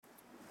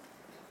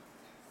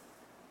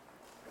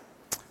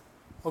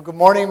Well, good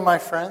morning, my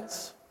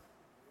friends.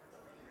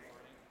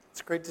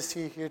 It's great to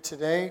see you here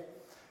today.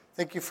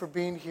 Thank you for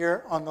being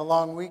here on the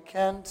long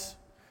weekend.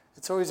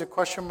 It's always a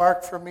question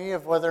mark for me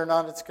of whether or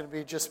not it's going to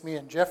be just me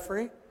and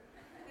Jeffrey,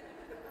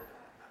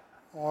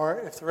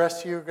 or if the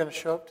rest of you are going to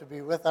show up to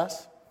be with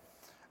us.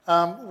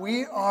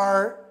 We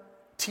are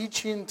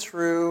teaching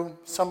through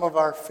some of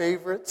our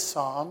favorite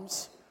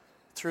Psalms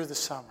through the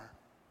summer.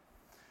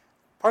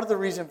 Part of the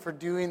reason for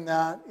doing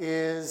that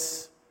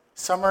is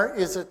summer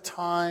is a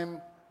time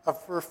of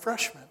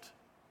refreshment.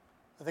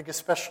 I think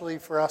especially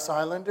for us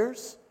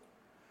islanders,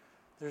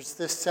 there's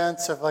this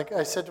sense of, like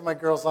I said to my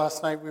girls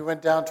last night, we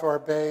went down to our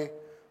bay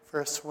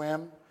for a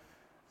swim,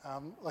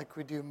 like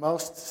we do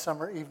most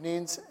summer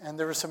evenings, and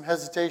there was some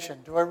hesitation.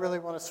 Do I really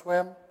want to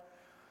swim?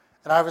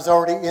 And I was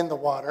already in the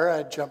water. I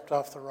had jumped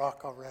off the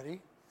rock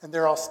already. And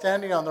they're all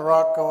standing on the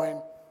rock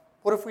going,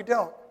 what if we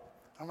don't?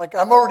 I'm like,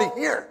 I'm already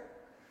here.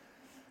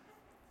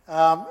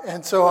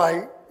 And so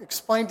I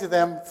explained to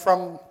them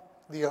from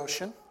the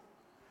ocean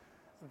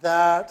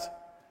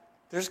that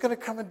there's going to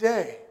come a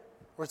day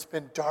where it's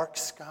been dark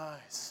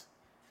skies.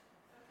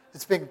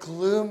 It's been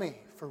gloomy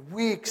for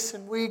weeks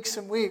and weeks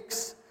and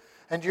weeks.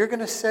 And you're going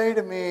to say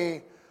to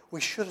me, we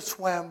should have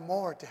swam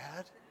more,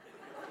 Dad.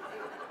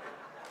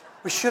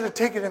 We should have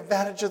taken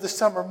advantage of the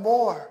summer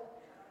more.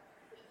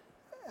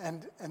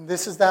 And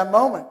this is that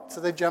moment.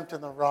 So they jumped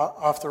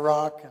off the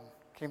rock and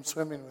came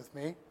swimming with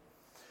me.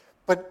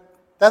 But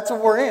that's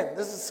what we're in.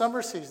 This is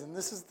summer season.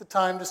 This is the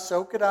time to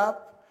soak it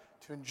up,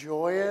 to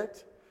enjoy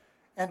it,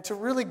 and to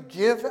really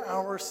give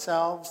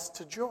ourselves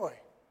to joy,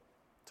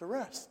 to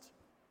rest,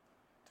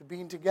 to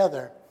being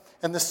together.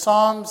 And the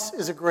Psalms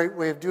is a great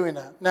way of doing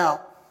that.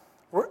 Now,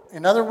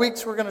 in other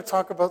weeks, we're going to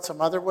talk about some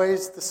other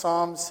ways the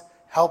Psalms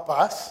help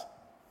us.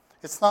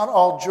 It's not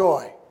all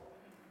joy.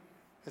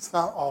 It's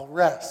not all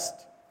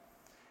rest.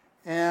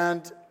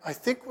 And I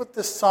think what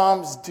the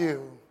Psalms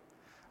do,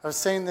 I was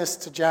saying this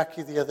to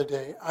Jackie the other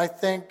day, I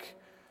think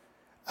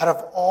out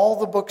of all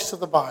the books of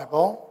the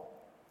Bible,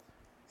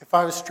 if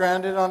I was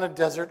stranded on a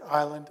desert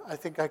island, I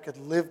think I could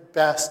live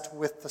best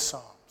with the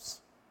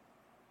Psalms.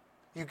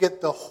 You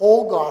get the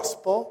whole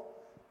gospel,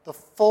 the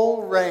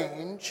full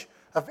range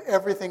of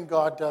everything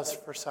God does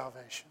for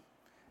salvation,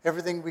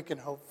 everything we can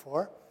hope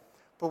for.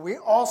 But we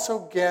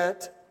also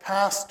get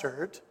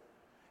pastored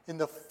in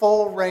the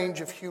full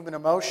range of human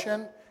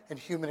emotion and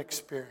human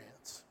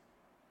experience.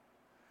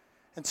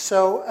 And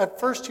so at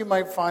first you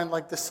might find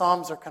like the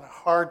Psalms are kind of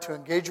hard to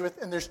engage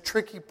with, and there's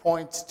tricky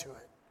points to it.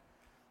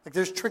 Like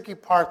there's tricky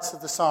parts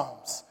of the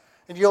Psalms.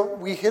 And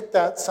we hit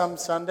that some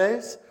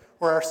Sundays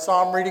where our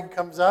Psalm reading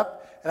comes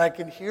up and I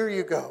can hear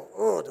you go,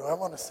 oh, do I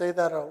want to say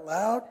that out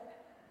loud?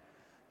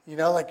 You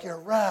know, like your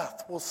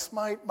wrath will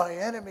smite my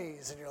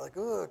enemies. And you're like,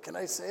 oh, can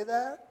I say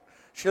that?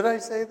 Should I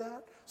say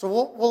that? So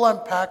we'll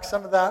unpack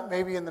some of that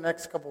maybe in the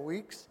next couple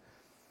weeks.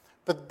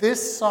 But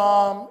this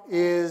Psalm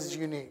is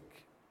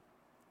unique.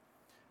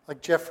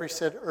 Like Jeffrey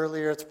said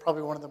earlier, it's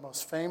probably one of the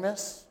most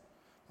famous,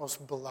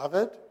 most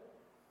beloved.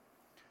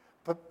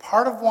 But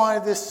part of why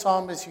this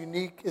psalm is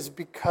unique is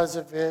because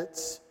of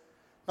its,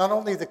 not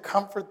only the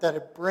comfort that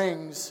it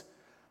brings,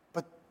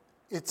 but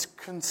its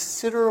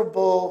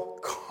considerable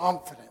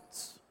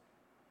confidence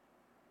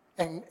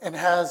and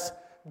has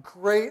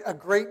a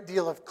great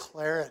deal of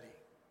clarity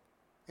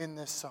in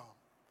this psalm.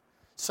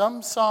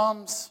 Some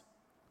psalms,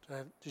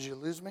 did you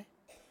lose me?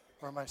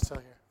 Or am I still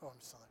here? Oh, I'm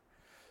still there.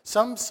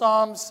 Some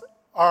psalms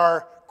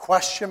are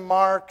question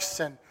marks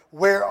and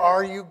where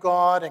are you,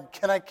 God, and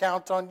can I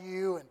count on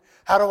you, and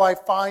how do I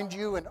find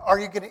you? And are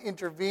you going to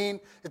intervene?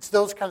 It's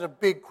those kinds of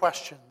big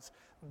questions.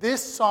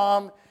 This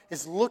psalm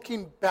is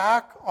looking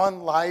back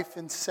on life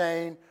and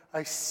saying,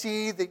 I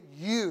see that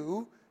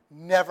you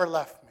never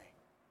left me.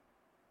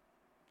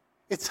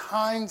 It's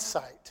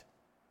hindsight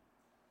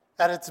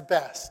at its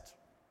best.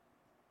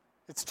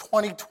 It's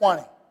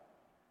 2020.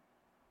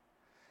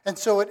 And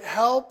so it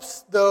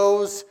helps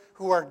those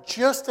who are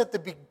just at the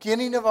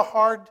beginning of a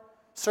hard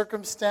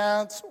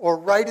circumstance or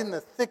right in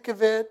the thick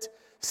of it,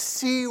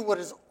 see what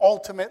is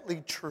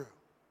ultimately true,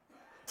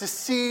 to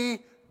see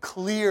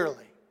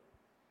clearly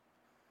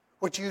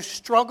what you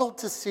struggle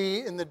to see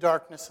in the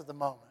darkness of the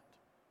moment.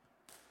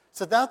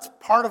 So that's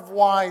part of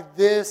why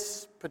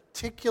this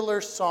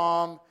particular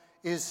psalm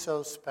is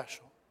so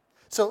special.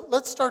 So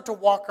let's start to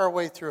walk our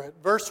way through it.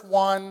 Verse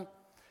 1,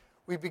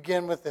 we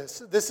begin with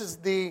this. This is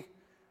the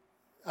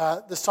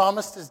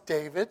psalmist is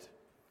David.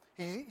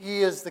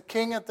 He is the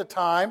king at the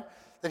time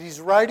that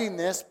he's writing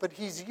this, but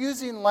he's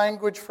using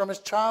language from his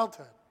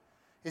childhood,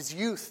 his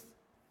youth,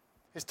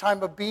 his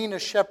time of being a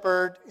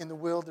shepherd in the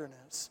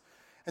wilderness.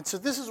 And so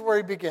this is where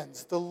he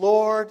begins. The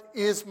Lord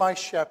is my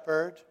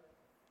shepherd,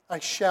 I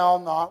shall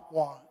not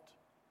want.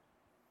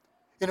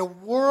 In a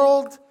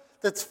world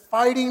that's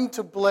fighting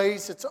to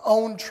blaze its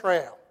own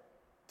trail,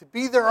 to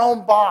be their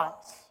own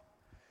boss,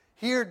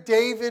 here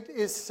David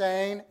is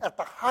saying, at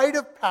the height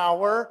of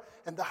power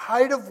and the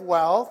height of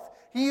wealth,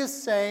 he is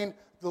saying,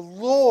 the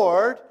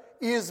Lord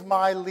is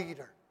my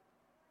leader.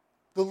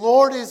 The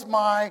Lord is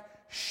my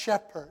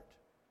shepherd.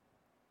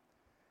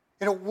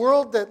 In a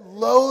world that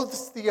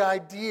loathes the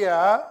idea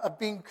of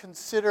being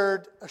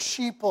considered a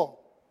sheeple,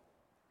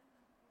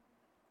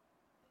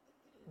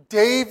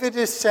 David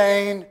is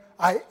saying,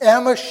 I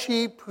am a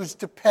sheep who's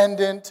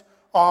dependent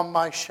on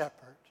my shepherd.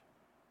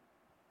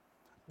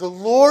 The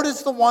Lord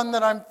is the one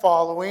that I'm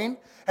following,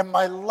 and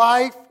my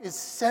life is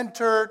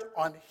centered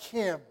on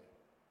Him.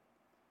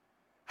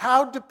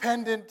 How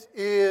dependent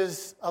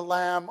is a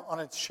lamb on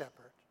its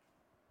shepherd?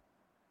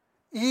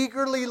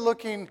 Eagerly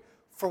looking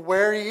for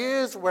where he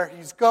is, where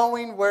he's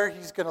going, where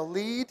he's going to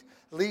lead,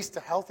 at least a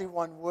healthy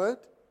one would.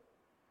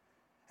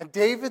 And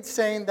David's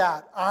saying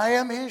that, I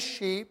am his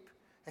sheep,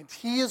 and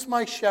he is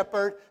my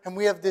shepherd, and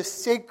we have this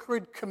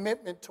sacred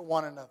commitment to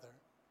one another.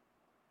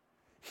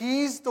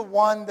 He's the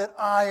one that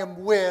I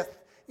am with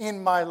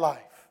in my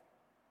life.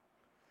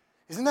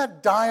 Isn't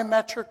that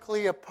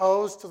diametrically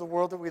opposed to the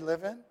world that we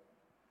live in?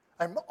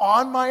 I'm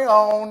on my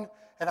own,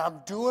 and I'm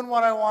doing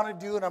what I want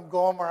to do, and I'm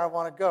going where I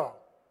want to go.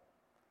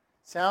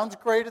 Sounds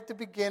great at the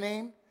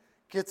beginning,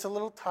 gets a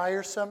little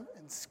tiresome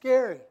and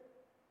scary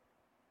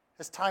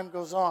as time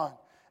goes on.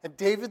 And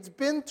David's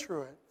been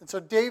through it. And so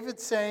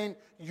David's saying,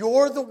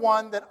 you're the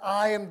one that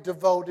I am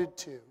devoted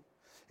to.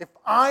 If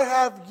I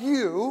have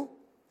you,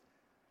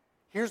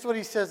 here's what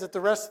he says at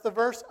the rest of the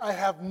verse, I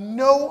have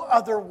no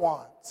other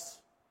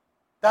wants.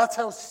 That's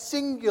how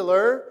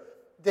singular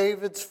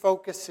David's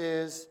focus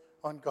is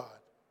on God.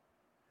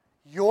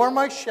 You're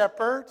my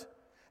shepherd,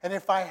 and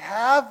if I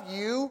have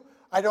you,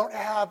 I don't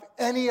have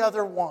any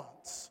other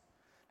wants.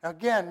 Now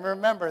again,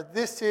 remember,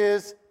 this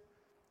is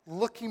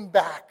looking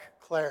back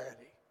clarity.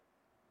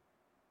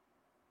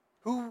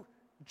 Who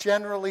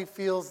generally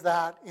feels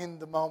that in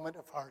the moment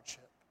of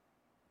hardship?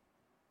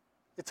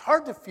 It's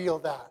hard to feel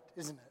that,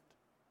 isn't it?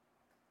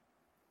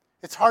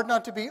 It's hard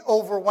not to be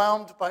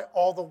overwhelmed by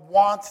all the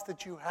wants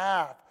that you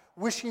have,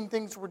 wishing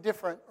things were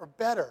different or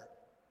better.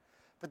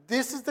 But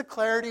this is the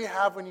clarity you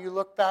have when you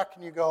look back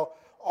and you go,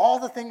 all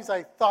the things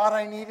I thought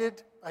I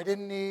needed, I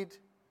didn't need.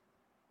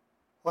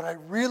 What I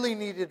really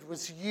needed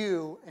was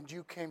you, and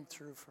you came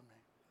through for me.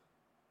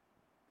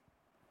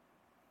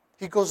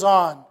 He goes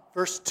on,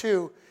 verse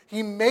 2,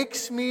 He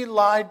makes me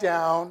lie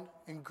down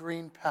in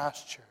green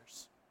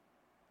pastures.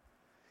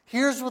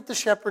 Here's what the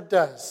shepherd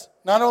does.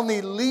 Not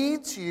only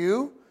leads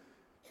you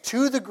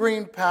to the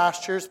green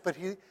pastures, but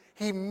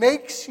he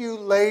makes you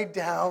lay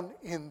down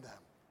in them.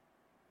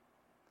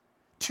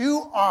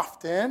 Too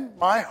often,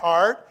 my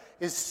heart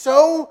is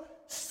so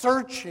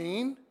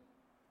searching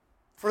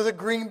for the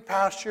green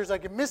pastures, I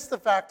can miss the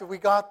fact that we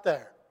got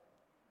there.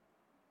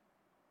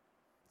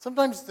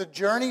 Sometimes the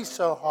journey's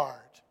so hard.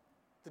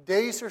 The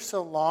days are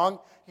so long,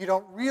 you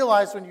don't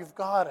realize when you've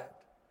got it.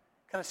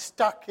 Kind of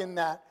stuck in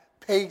that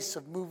pace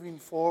of moving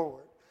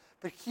forward.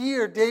 But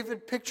here,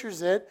 David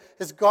pictures it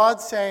as God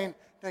saying,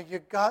 no, you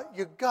got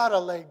to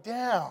lay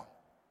down.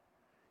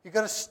 You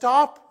got to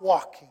stop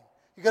walking.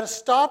 You got to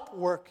stop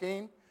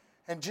working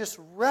and just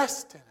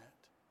rest in it.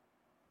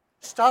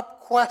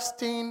 Stop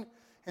questing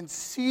and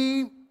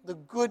see the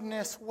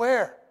goodness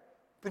where?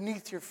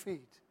 Beneath your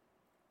feet.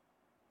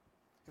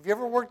 Have you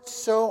ever worked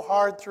so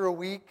hard through a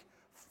week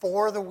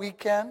for the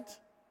weekend,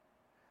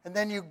 and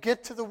then you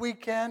get to the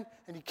weekend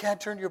and you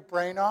can't turn your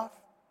brain off?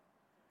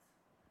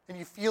 And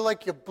you feel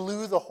like you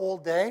blew the whole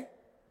day?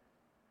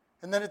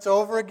 And then it's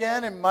over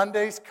again and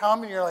Mondays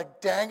come and you're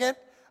like, dang it,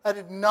 I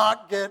did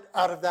not get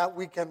out of that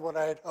weekend what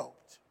I had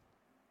hoped.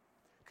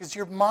 Because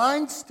your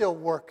mind's still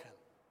working.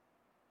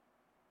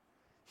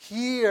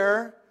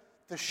 Here,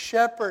 the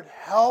shepherd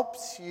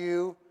helps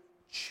you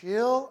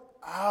chill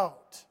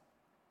out.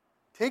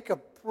 Take a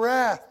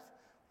breath.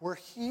 We're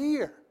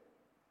here.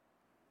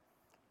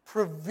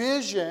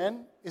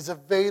 Provision is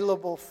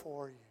available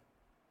for you.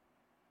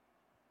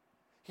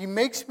 He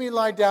makes me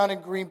lie down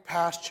in green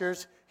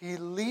pastures. He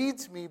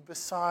leads me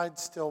beside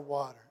still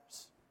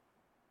waters.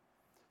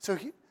 So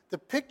the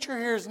picture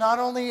here is not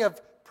only of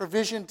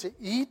provision to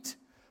eat,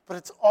 but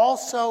it's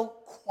also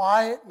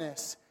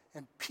quietness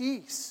and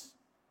peace,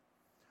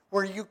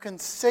 where you can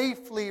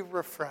safely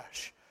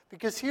refresh.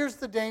 Because here's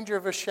the danger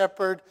of a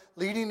shepherd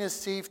leading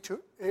his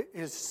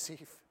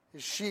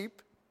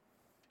sheep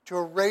to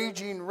a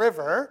raging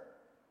river.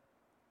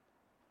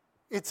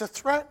 It's a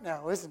threat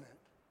now, isn't it?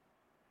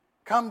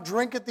 Come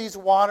drink at these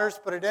waters,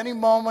 but at any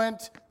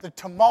moment, the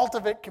tumult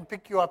of it can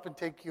pick you up and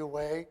take you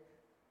away.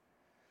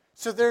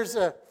 So there's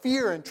a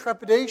fear and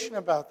trepidation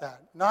about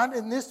that. Not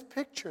in this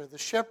picture. The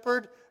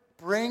shepherd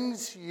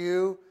brings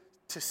you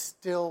to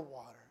still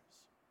waters.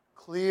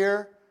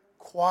 Clear,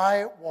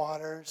 quiet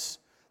waters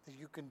that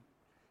you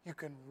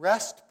can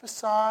rest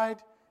beside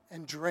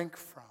and drink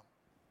from.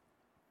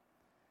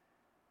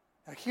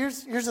 Now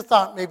here's a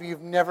thought maybe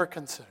you've never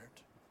considered.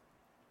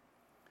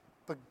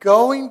 But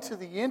going to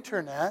the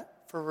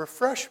internet for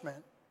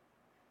refreshment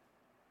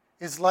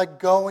is like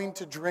going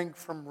to drink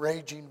from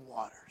raging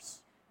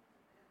waters.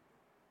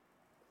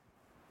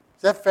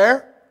 Is that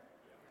fair?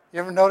 You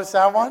ever notice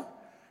that one?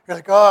 You're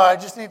like, oh, I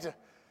just need to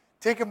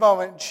take a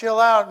moment and chill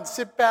out and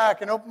sit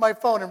back and open my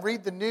phone and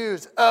read the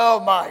news. Oh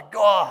my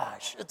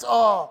gosh, it's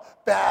all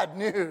bad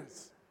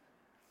news.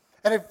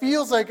 And it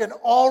feels like an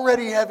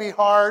already heavy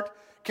heart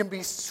can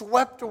be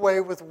swept away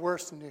with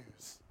worse news.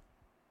 Is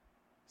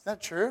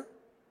that true?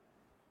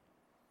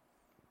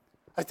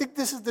 I think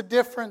this is the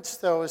difference,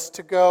 though, is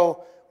to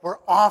go, we're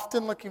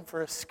often looking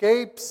for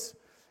escapes,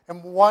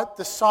 and what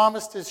the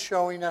psalmist is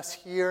showing us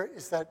here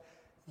is that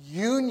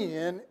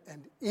union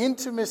and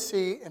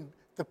intimacy and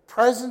the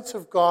presence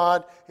of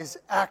God is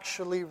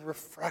actually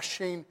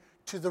refreshing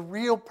to the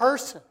real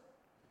person,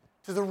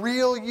 to the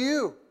real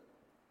you.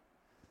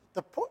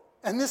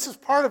 And this is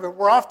part of it.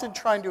 We're often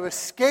trying to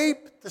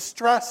escape the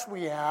stress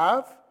we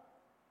have,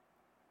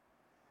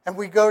 and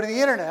we go to the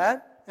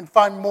internet and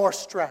find more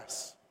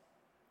stress.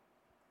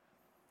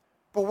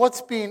 But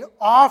what's being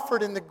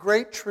offered in the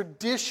great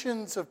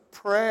traditions of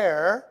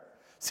prayer,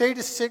 say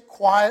to sit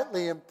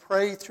quietly and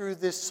pray through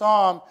this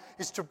psalm,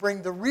 is to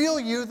bring the real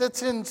you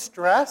that's in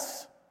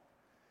stress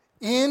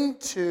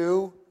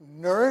into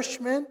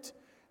nourishment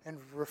and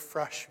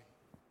refreshing.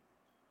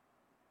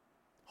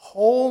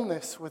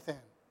 Wholeness within.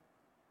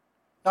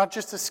 Not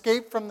just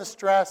escape from the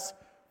stress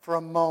for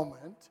a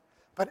moment,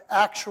 but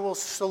actual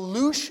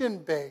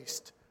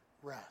solution-based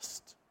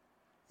rest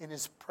in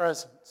His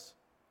presence.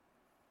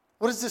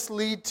 What does this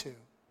lead to?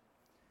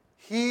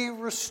 He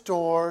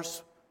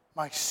restores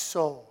my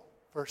soul,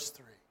 verse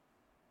 3.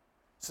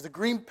 So the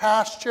green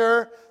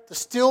pasture, the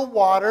still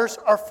waters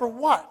are for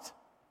what?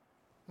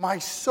 My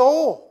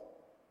soul.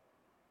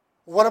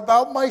 What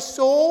about my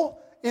soul?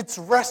 It's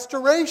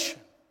restoration.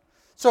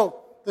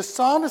 So the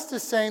psalmist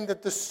is saying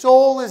that the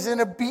soul is in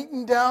a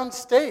beaten down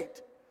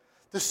state.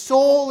 The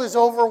soul is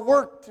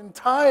overworked and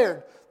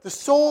tired. The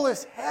soul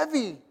is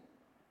heavy,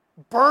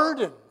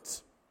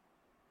 burdened,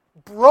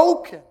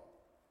 broken.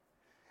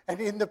 And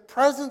in the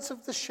presence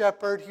of the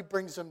shepherd, he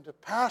brings them to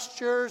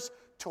pastures,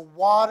 to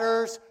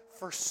waters,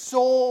 for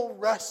soul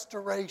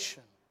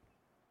restoration.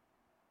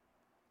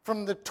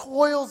 From the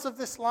toils of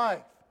this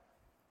life,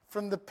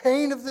 from the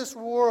pain of this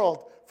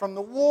world, from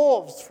the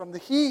wolves, from the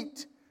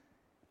heat,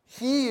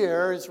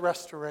 here is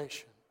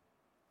restoration.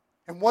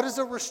 And what does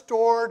a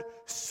restored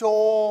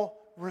soul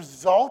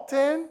result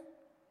in?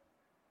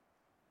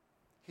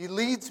 He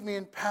leads me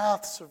in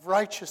paths of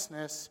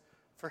righteousness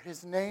for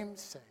His name's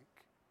sake.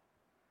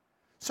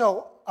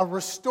 So a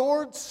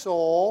restored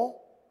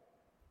soul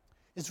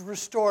is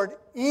restored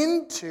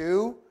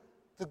into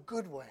the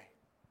good way.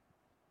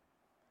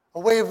 A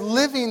way of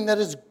living that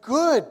is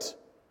good,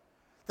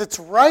 that's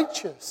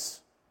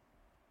righteous.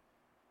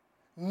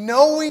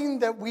 Knowing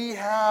that we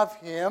have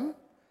Him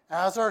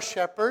as our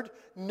shepherd,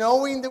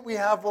 knowing that we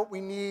have what we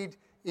need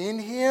in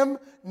Him,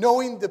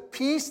 knowing the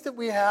peace that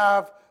we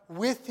have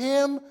with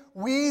Him,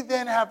 we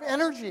then have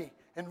energy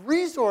and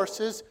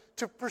resources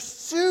to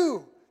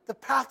pursue the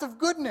path of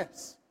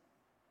goodness.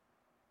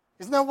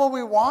 Isn't that what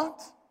we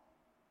want?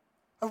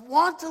 I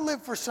want to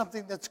live for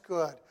something that's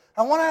good.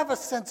 I want to have a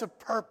sense of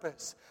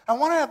purpose. I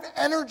want to have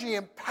energy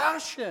and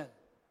passion.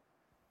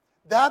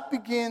 That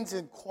begins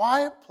in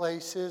quiet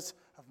places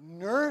of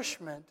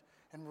nourishment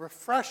and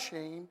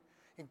refreshing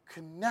in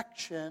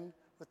connection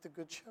with the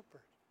Good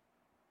Shepherd.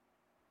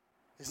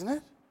 Isn't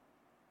it?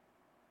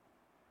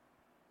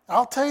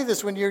 I'll tell you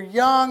this, when you're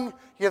young,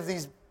 you have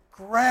these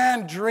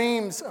grand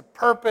dreams of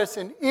purpose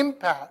and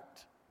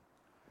impact.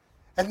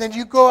 And then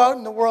you go out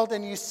in the world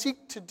and you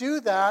seek to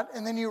do that,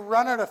 and then you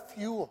run out of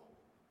fuel.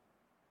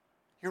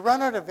 You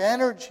run out of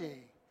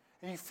energy,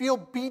 and you feel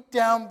beat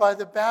down by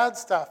the bad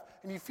stuff.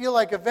 And you feel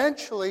like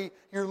eventually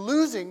you're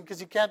losing because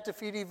you can't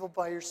defeat evil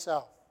by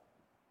yourself.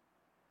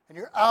 And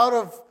you're out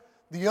of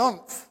the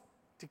oomph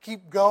to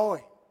keep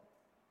going.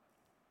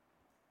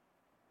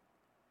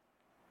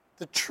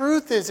 The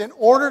truth is, in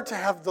order to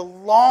have the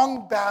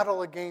long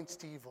battle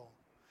against evil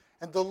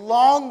and the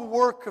long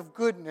work of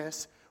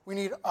goodness, we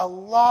need a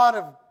lot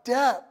of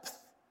depth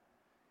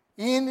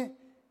in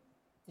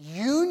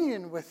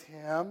union with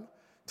Him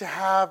to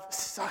have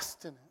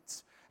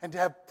sustenance and to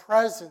have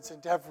presence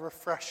and to have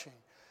refreshing.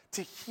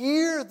 To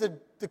hear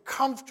the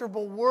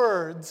comfortable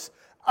words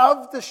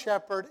of the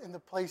shepherd in the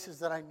places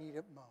that I need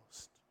it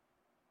most.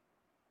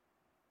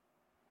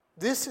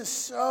 This is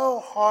so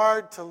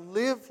hard to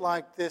live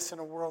like this in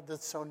a world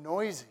that's so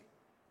noisy.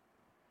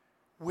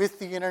 With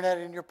the internet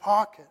in your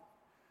pocket.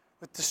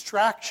 With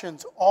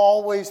distractions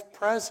always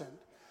present.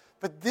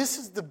 But this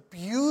is the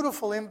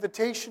beautiful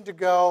invitation to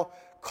go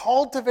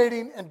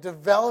cultivating and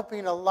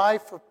developing a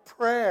life of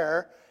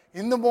prayer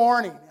in the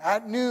morning,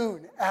 at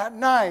noon, at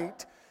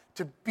night.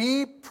 To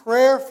be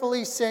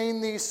prayerfully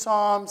saying these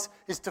psalms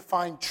is to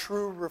find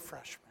true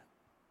refreshment,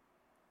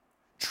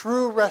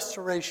 true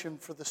restoration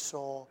for the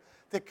soul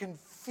that can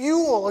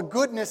fuel a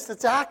goodness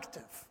that's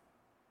active.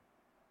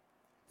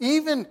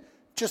 Even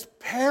just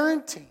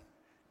parenting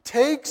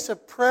takes a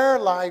prayer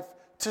life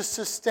to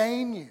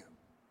sustain you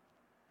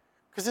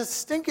because it's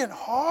stinking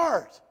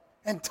hard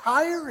and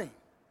tiring.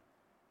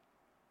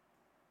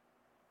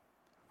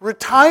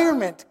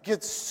 Retirement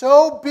gets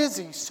so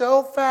busy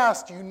so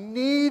fast, you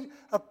need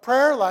a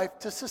prayer life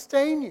to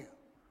sustain you,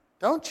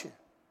 don't you?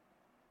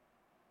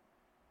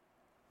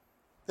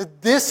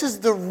 That this is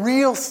the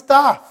real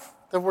stuff.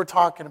 that we're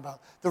talking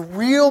about. The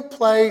real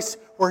place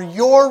where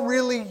you're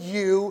really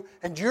you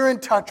and you're in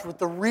touch with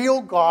the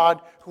real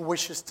God who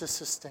wishes to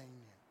sustain you.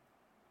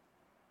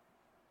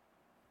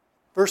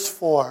 Verse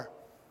 4.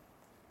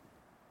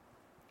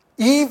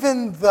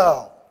 Even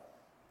though,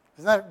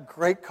 isn't that a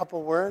great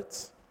couple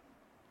words?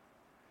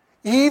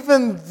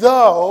 Even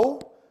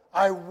though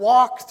I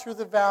walk through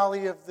the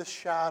valley of the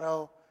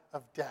shadow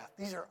of death.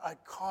 These are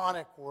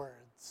iconic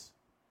words.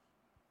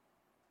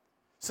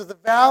 So the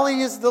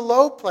valley is the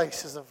low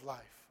places of life.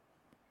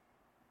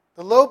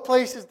 The low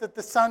places that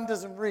the sun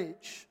doesn't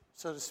reach,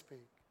 so to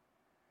speak.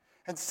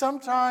 And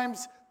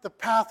sometimes the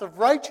path of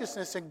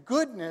righteousness and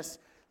goodness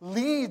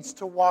leads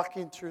to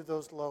walking through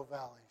those low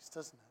valleys,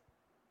 doesn't it?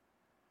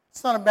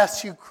 It's not a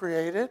mess you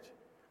created.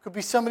 It could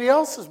be somebody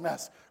else's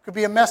mess. It could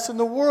be a mess in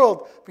the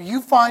world. But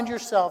you find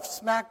yourself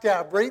smack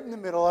dab right in the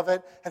middle of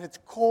it, and it's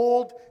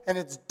cold and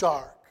it's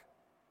dark.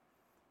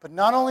 But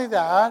not only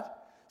that,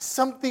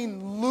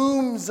 something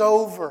looms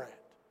over it.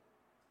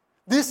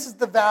 This is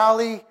the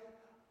valley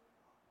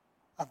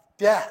of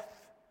death.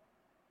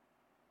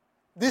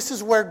 This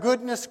is where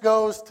goodness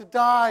goes to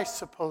die,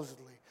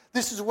 supposedly.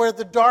 This is where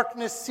the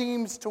darkness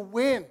seems to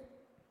win.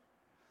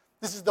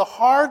 This is the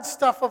hard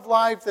stuff of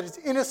life that is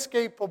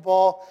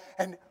inescapable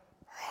and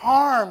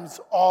harms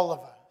all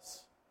of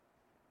us.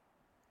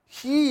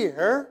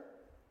 Here,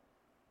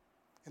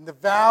 in the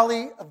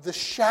valley of the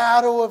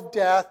shadow of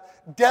death,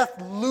 death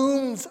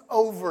looms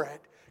over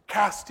it,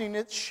 casting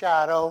its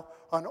shadow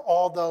on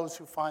all those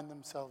who find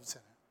themselves in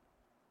it.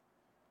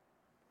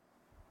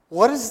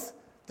 What does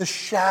the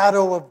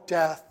shadow of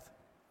death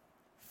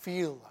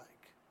feel like?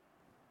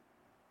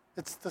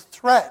 It's the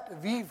threat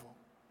of evil.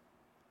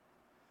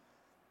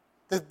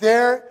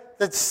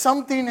 That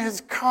something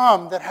has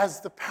come that has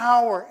the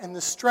power and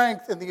the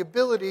strength and the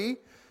ability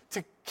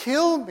to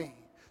kill me,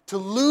 to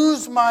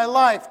lose my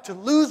life, to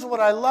lose what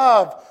I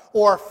love,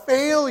 or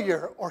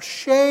failure, or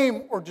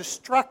shame, or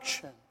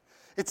destruction.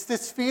 It's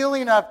this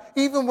feeling of,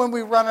 even when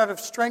we run out of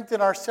strength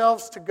in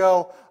ourselves to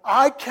go,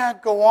 I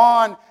can't go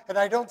on, and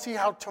I don't see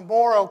how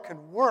tomorrow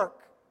can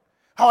work,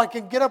 how I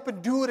can get up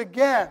and do it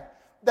again.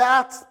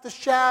 That's the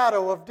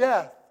shadow of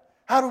death.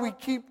 How do we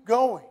keep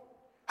going?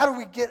 How do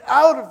we get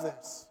out of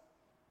this?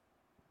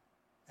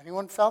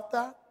 Anyone felt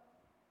that?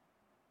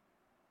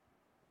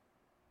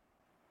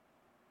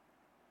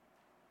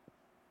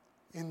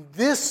 In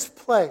this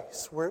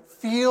place where it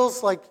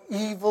feels like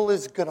evil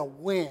is going to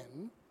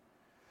win,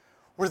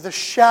 where the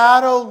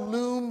shadow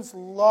looms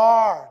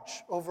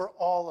large over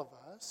all of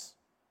us,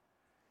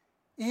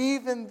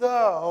 even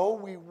though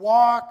we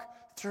walk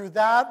through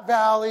that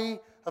valley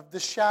of the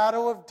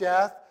shadow of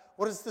death,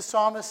 what does the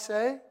psalmist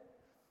say?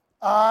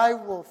 I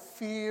will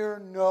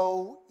fear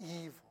no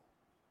evil.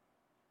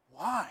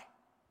 Why?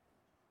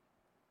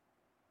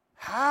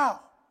 How?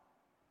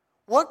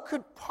 What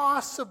could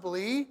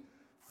possibly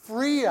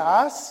free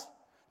us,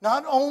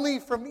 not only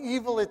from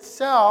evil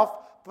itself,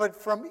 but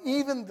from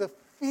even the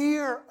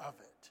fear of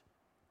it?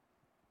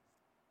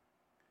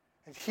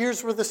 And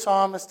here's where the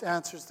psalmist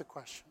answers the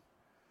question.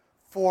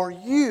 For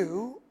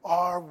you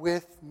are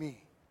with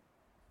me.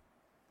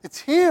 It's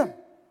him.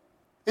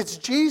 It's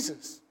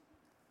Jesus.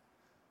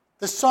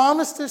 The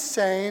psalmist is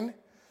saying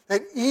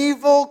that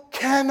evil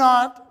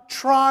cannot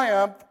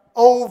triumph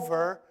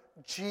over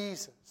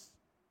Jesus.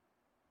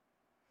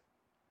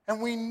 And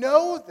we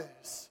know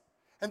this.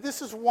 And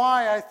this is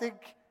why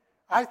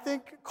I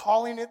think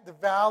calling it the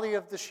valley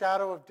of the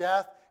shadow of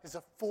death is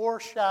a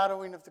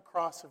foreshadowing of the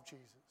cross of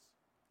Jesus.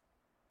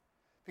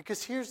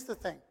 Because here's the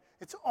thing.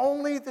 It's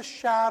only the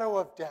shadow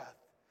of death.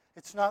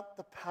 It's not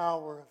the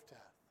power of death.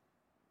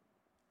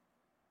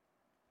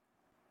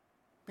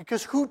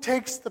 Because who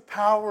takes the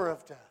power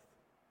of death?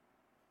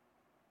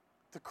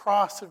 The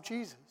cross of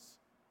Jesus.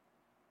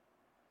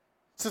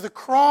 So the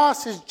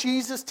cross is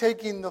Jesus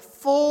taking the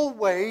full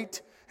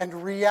weight and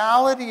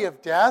reality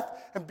of death,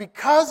 and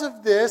because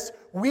of this,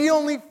 we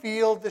only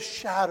feel the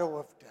shadow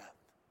of death.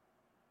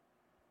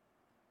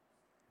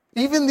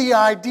 Even the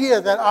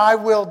idea that I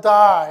will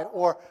die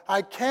or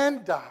I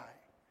can die,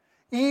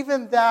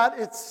 even that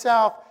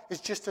itself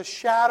is just a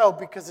shadow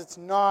because it's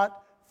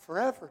not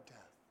forever death.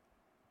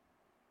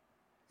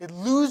 It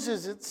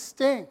loses its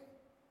sting.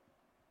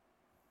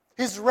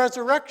 His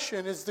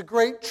resurrection is the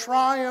great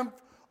triumph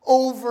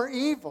over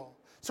evil.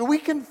 So we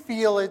can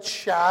feel its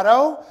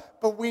shadow,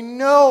 but we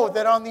know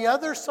that on the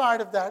other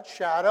side of that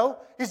shadow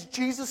is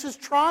Jesus'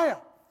 triumph.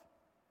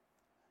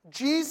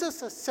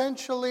 Jesus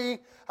essentially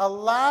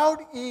allowed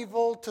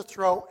evil to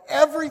throw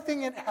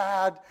everything it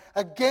had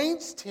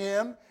against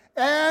him,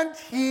 and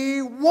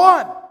he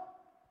won.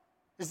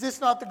 Is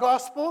this not the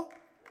gospel?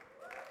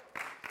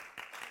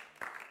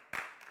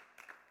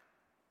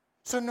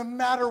 So no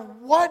matter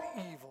what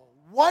evil,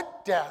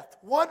 what death,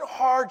 what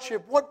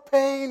hardship, what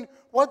pain,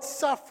 what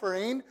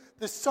suffering,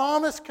 the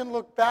psalmist can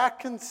look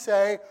back and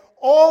say,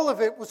 all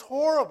of it was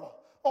horrible.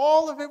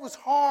 All of it was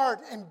hard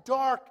and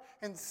dark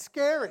and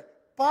scary.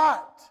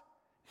 But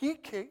he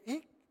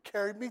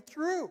carried me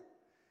through.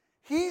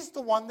 He's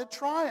the one that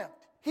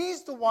triumphed.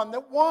 He's the one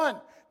that won.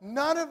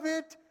 None of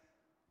it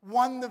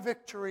won the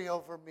victory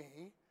over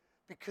me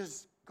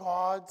because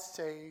God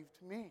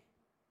saved me.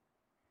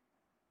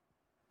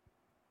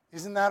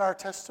 Isn't that our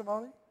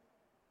testimony?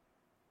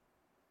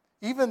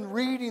 Even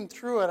reading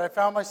through it, I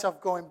found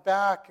myself going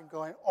back and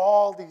going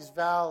all these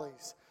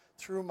valleys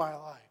through my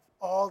life,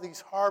 all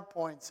these hard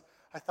points.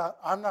 I thought,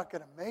 I'm not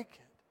going to make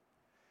it.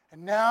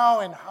 And now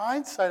in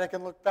hindsight, I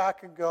can look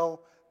back and go,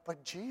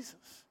 but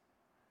Jesus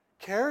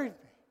carried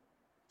me,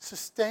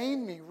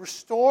 sustained me,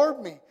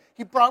 restored me.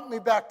 He brought me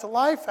back to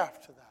life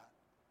after that.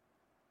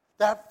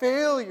 That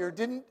failure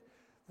didn't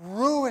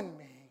ruin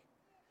me.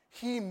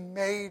 He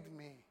made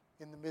me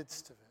in the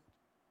midst of it.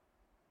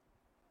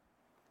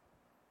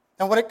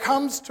 Now, when it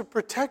comes to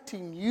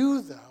protecting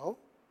you, though,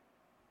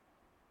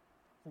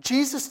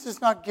 Jesus does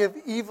not give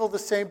evil the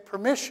same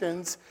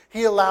permissions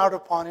he allowed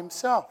upon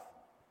himself.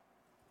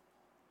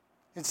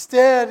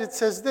 Instead, it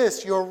says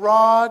this, your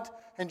rod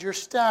and your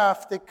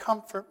staff, they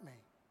comfort me.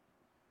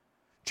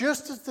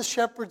 Just as the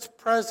shepherd's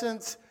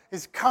presence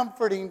is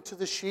comforting to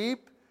the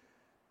sheep,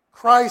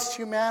 Christ's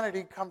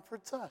humanity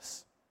comforts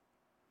us.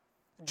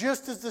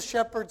 Just as the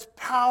shepherd's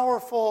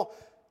powerful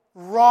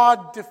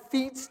rod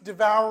defeats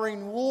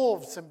devouring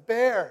wolves and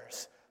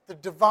bears, the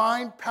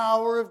divine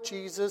power of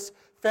Jesus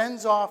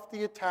fends off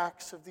the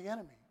attacks of the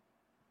enemy.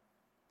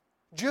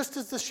 Just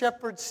as the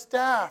shepherd's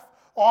staff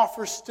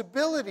offers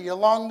stability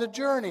along the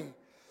journey,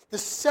 the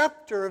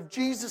scepter of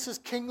Jesus'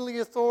 kingly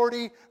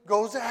authority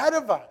goes ahead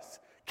of us,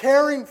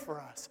 caring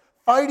for us,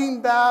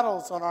 fighting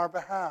battles on our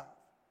behalf.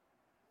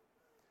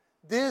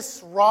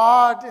 This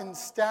rod and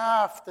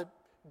staff that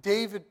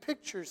David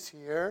pictures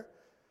here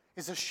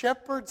is a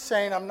shepherd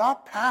saying, I'm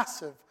not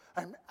passive,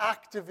 I'm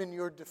active in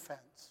your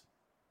defense.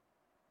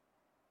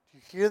 Do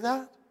you hear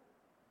that?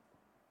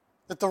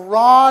 That the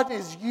rod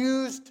is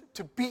used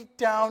to beat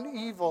down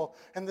evil,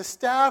 and the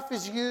staff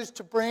is used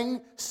to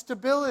bring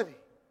stability.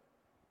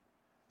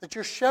 That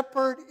your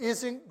shepherd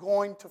isn't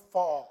going to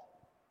fall.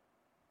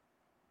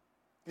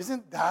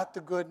 Isn't that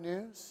the good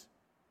news?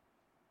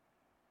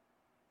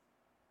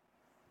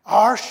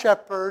 Our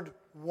shepherd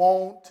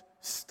won't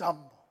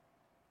stumble.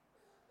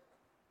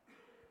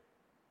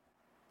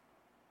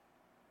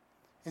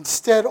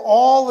 Instead,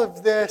 all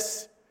of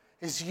this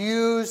is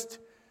used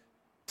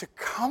to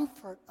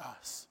comfort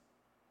us.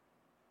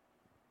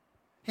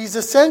 He's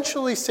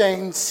essentially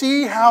saying,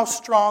 see how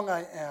strong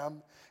I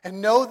am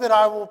and know that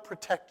I will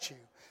protect you.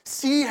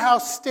 See how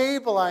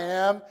stable I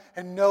am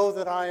and know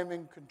that I am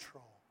in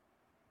control.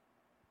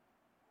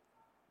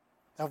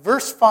 Now,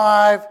 verse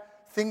 5,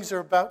 things are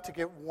about to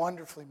get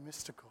wonderfully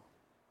mystical.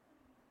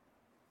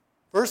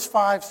 Verse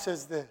 5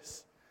 says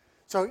this.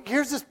 So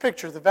here's this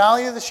picture, the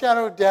valley of the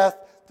shadow of death.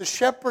 The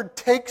shepherd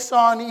takes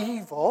on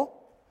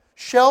evil,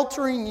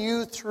 sheltering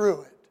you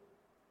through it.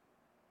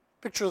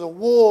 Picture the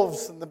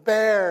wolves and the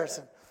bears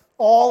and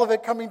all of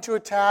it coming to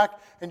attack,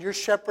 and your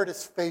shepherd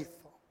is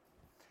faithful.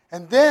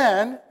 And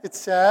then it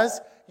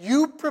says,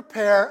 you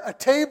prepare a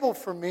table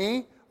for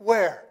me,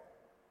 where?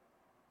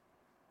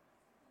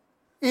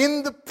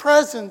 In the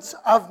presence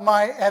of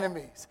my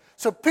enemies.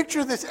 So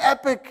picture this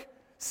epic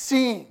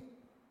scene.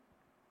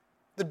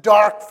 The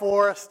dark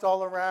forest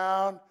all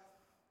around.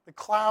 The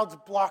clouds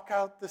block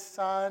out the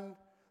sun.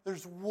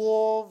 There's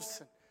wolves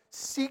and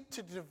seek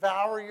to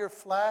devour your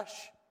flesh.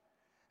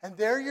 And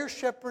there your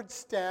shepherd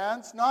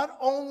stands. Not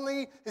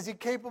only is he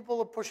capable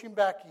of pushing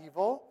back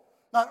evil,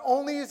 not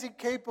only is he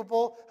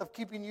capable of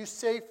keeping you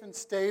safe and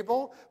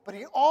stable, but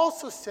he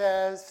also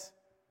says,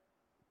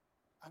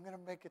 I'm going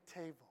to make a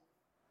table.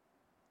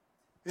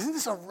 Isn't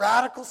this a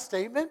radical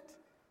statement?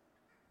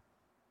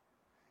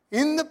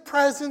 In the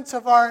presence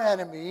of our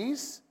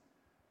enemies,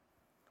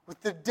 with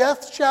the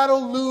death shadow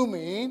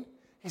looming,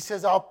 he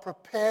says, I'll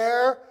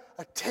prepare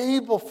a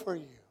table for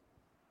you.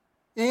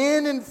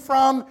 In and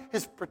from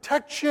his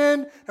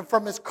protection and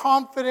from his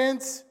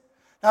confidence,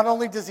 not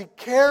only does he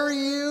carry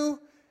you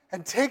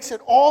and takes it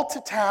all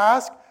to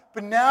task,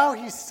 but now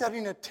he's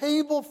setting a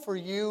table for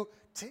you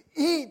to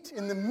eat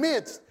in the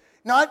midst.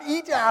 Not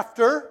eat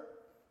after,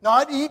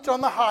 not eat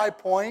on the high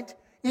point,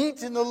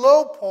 eat in the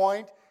low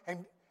point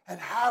and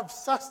have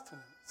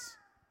sustenance.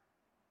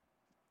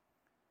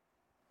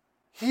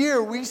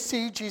 Here we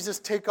see Jesus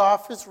take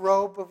off his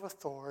robe of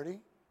authority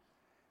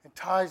and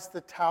ties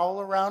the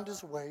towel around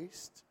his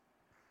waist.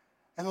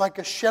 And like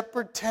a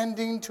shepherd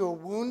tending to a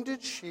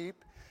wounded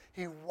sheep,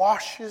 he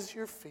washes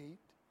your feet,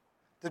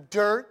 the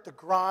dirt, the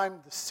grime,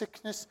 the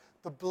sickness,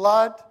 the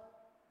blood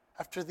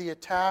after the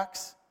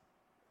attacks,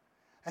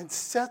 and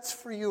sets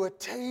for you a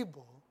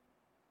table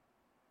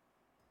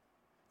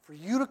for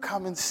you to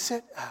come and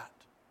sit at.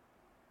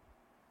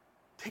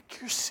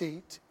 Take your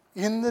seat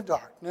in the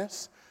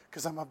darkness,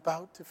 because I'm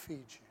about to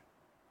feed you.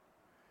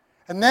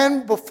 And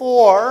then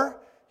before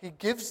he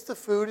gives the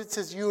food, it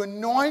says, you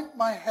anoint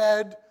my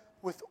head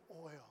with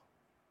oil.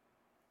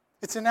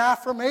 It's an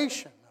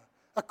affirmation,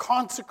 a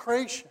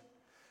consecration.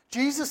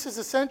 Jesus is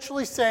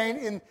essentially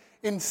saying,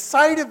 in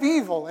sight of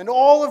evil and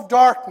all of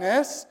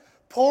darkness,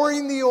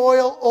 pouring the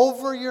oil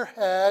over your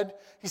head,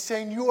 he's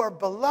saying, you are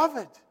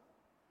beloved.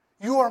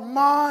 You are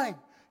mine.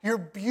 You're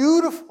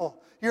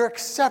beautiful. You're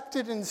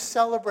accepted and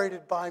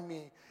celebrated by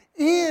me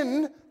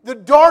in the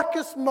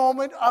darkest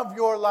moment of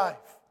your life.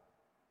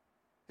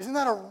 Isn't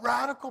that a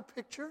radical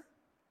picture?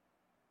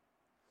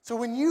 So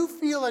when you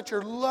feel at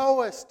your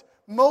lowest,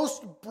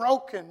 most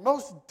broken,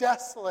 most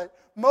desolate,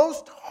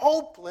 most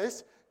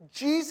hopeless,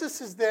 Jesus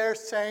is there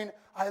saying,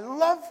 I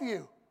love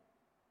you.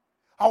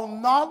 I will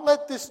not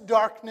let this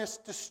darkness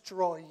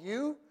destroy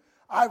you.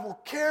 I will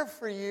care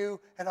for you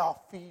and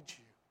I'll feed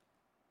you.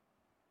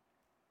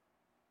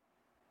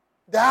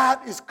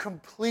 That is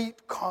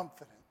complete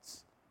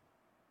confidence.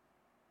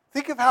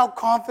 Think of how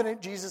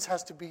confident Jesus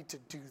has to be to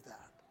do that.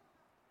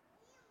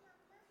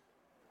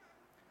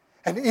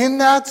 And in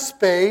that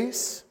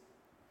space,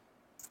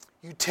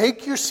 you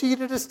take your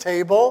seat at his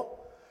table,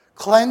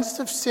 cleansed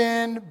of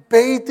sin,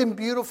 bathed in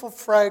beautiful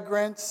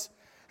fragrance,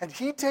 and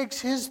he takes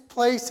his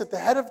place at the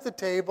head of the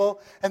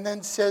table and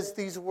then says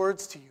these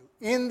words to you.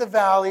 In the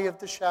valley of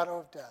the shadow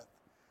of death,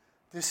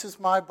 this is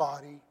my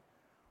body,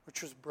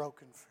 which was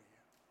broken for you.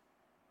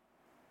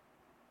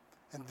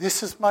 And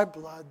this is my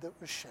blood that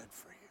was shed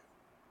for you.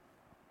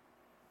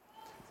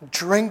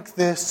 Drink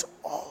this,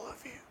 all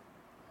of you.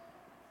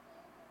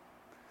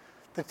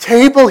 The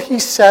table he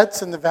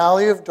sets in the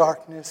valley of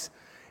darkness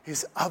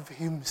is of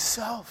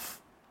himself.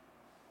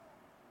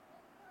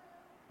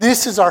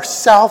 This is our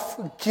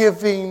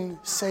self-giving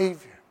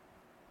Savior.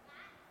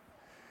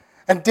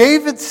 And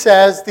David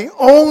says the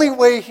only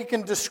way he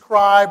can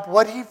describe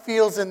what he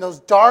feels in those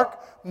dark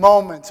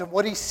moments and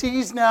what he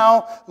sees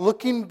now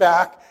looking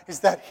back is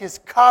that his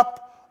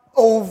cup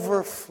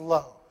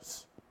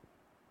overflows.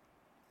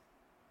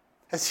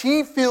 As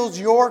he fills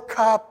your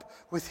cup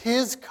with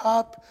his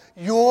cup,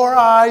 your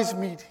eyes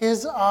meet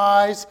his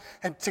eyes,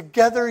 and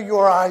together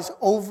your eyes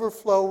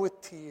overflow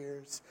with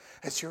tears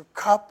as your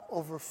cup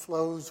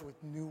overflows with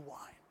new wine.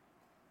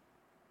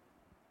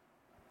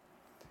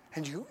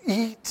 And you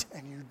eat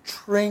and you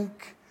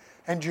drink,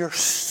 and your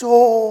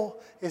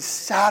soul is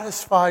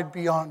satisfied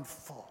beyond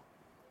full.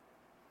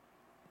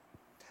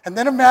 And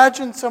then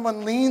imagine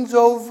someone leans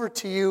over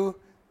to you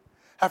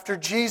after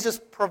Jesus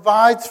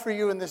provides for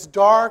you in this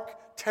dark,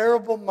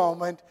 terrible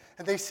moment,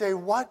 and they say,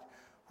 What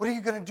are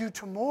you going to do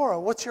tomorrow?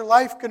 What's your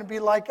life going to be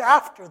like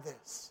after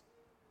this?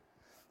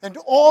 And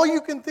all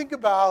you can think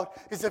about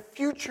is a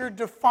future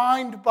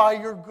defined by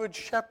your good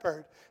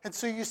shepherd. And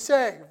so you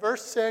say,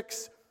 verse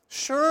 6,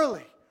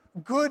 surely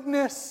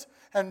goodness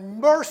and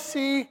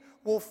mercy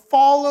will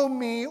follow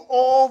me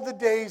all the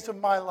days of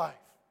my life.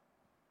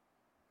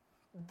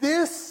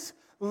 This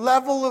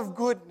level of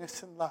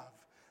goodness and love,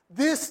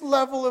 this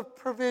level of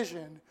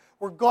provision,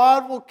 where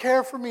God will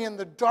care for me in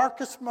the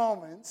darkest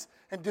moments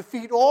and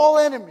defeat all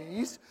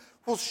enemies,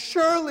 will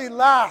surely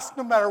last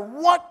no matter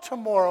what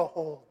tomorrow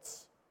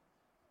holds.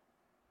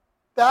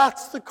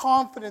 That's the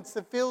confidence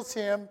that fills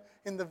him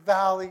in the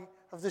valley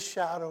of the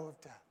shadow of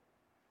death.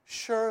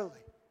 Surely,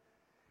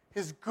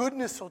 his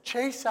goodness will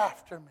chase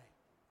after me.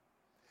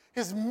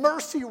 His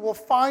mercy will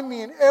find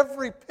me in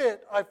every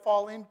pit I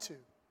fall into.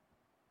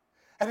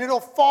 And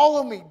it'll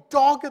follow me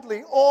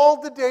doggedly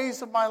all the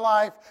days of my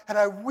life, and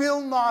I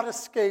will not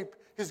escape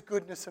his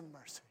goodness and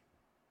mercy.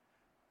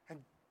 And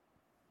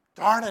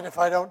darn it if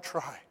I don't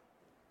try.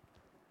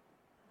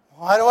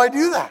 Why do I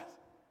do that?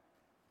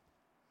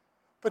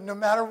 But no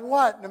matter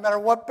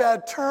what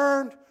bad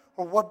turn,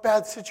 or what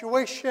bad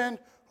situation,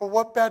 or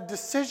what bad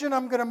decision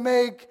I'm going to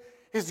make,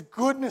 his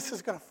goodness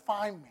is going to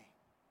find me.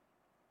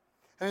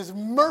 And his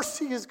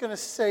mercy is going to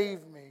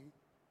save me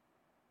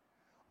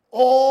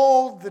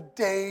all the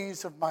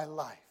days of my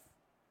life.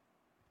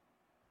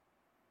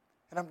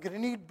 And I'm going to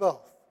need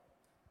both.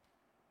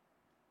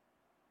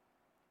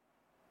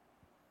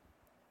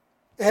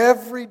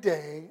 Every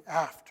day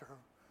after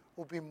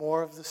will be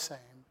more of the same.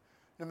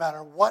 No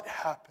matter what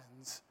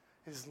happens,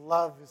 his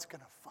love is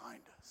going to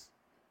find us.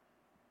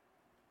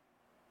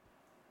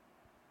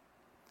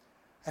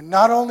 And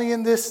not only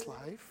in this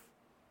life,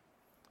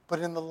 but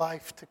in the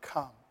life to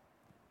come.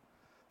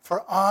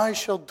 For I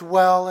shall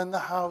dwell in the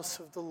house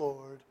of the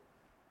Lord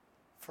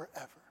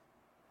forever.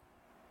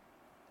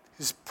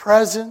 His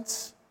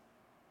presence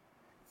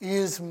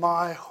is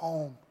my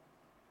home.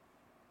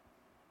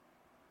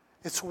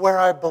 It's where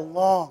I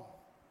belong.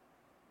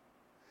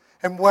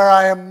 And where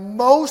I am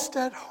most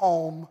at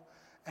home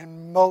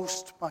and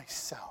most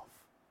myself.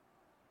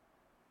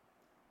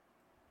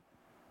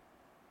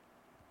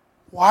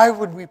 Why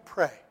would we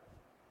pray?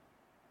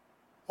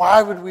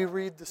 Why would we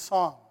read the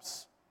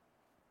Psalms?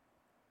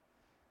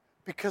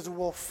 Because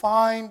we'll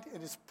find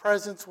in his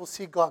presence, we'll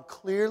see God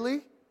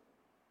clearly.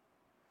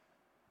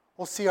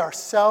 We'll see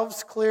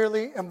ourselves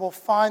clearly, and we'll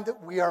find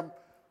that we are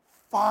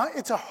fine.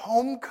 It's a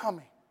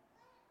homecoming.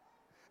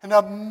 And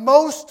I'm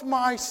most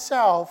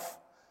myself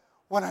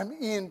when I'm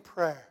in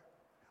prayer,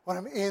 when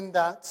I'm in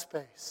that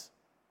space.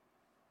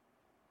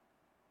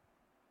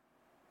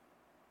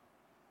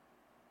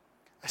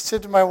 I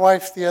said to my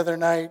wife the other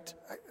night,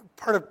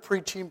 part of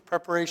preaching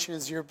preparation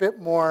is you're a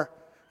bit more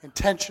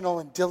intentional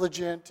and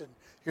diligent, and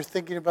you're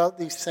thinking about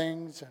these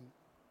things.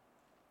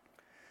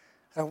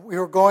 And we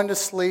were going to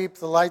sleep.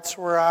 The lights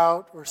were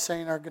out. We're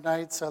saying our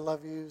goodnights, I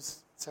love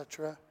yous,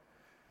 etc.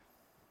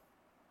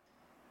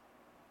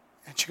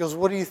 And she goes,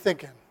 "What are you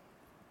thinking?"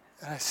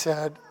 And I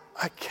said,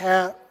 "I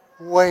can't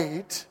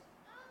wait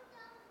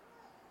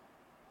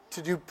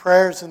to do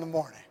prayers in the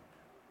morning."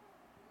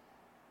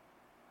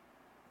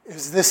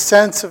 Is this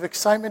sense of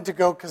excitement to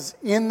go, because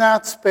in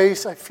that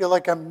space I feel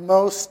like I'm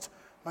most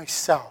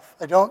myself.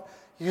 I don't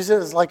use it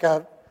as like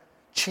a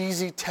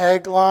cheesy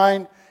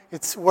tagline.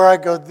 It's where I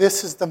go,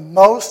 this is the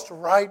most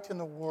right in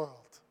the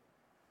world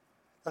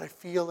that I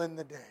feel in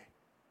the day.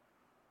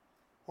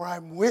 Where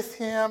I'm with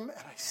him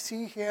and I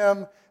see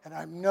him and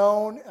I'm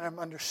known and I'm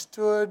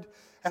understood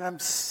and I'm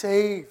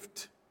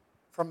saved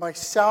from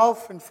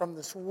myself and from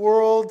this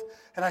world,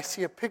 and I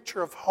see a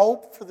picture of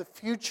hope for the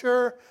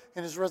future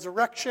in his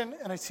resurrection,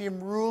 and I see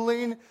him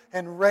ruling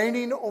and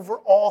reigning over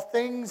all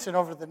things and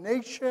over the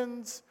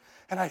nations,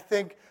 and I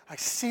think, I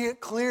see it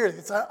clearly.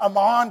 I'm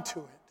on to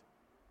it.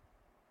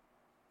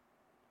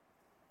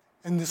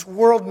 And this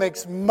world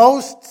makes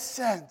most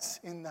sense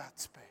in that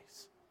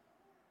space.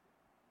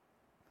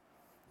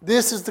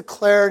 This is the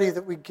clarity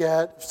that we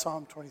get of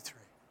Psalm 23.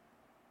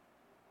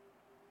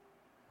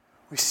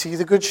 We see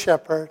the Good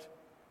Shepherd.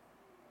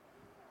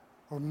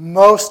 We're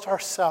most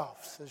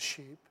ourselves as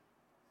sheep,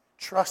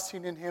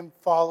 trusting in him,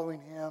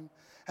 following him.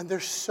 And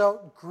there's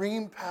so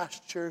green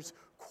pastures,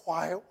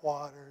 quiet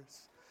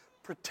waters,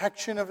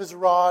 protection of his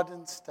rod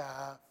and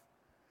staff,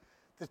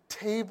 the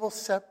table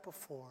set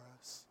before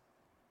us.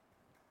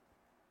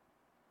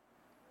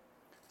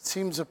 It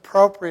seems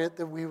appropriate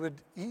that we would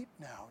eat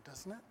now,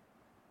 doesn't it?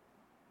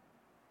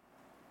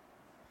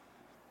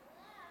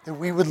 That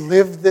we would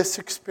live this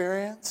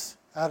experience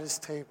at his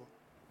table.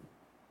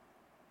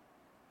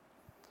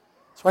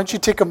 So why don't you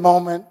take a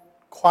moment,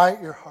 quiet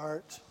your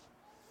heart,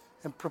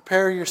 and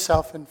prepare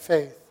yourself in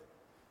faith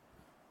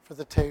for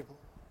the table.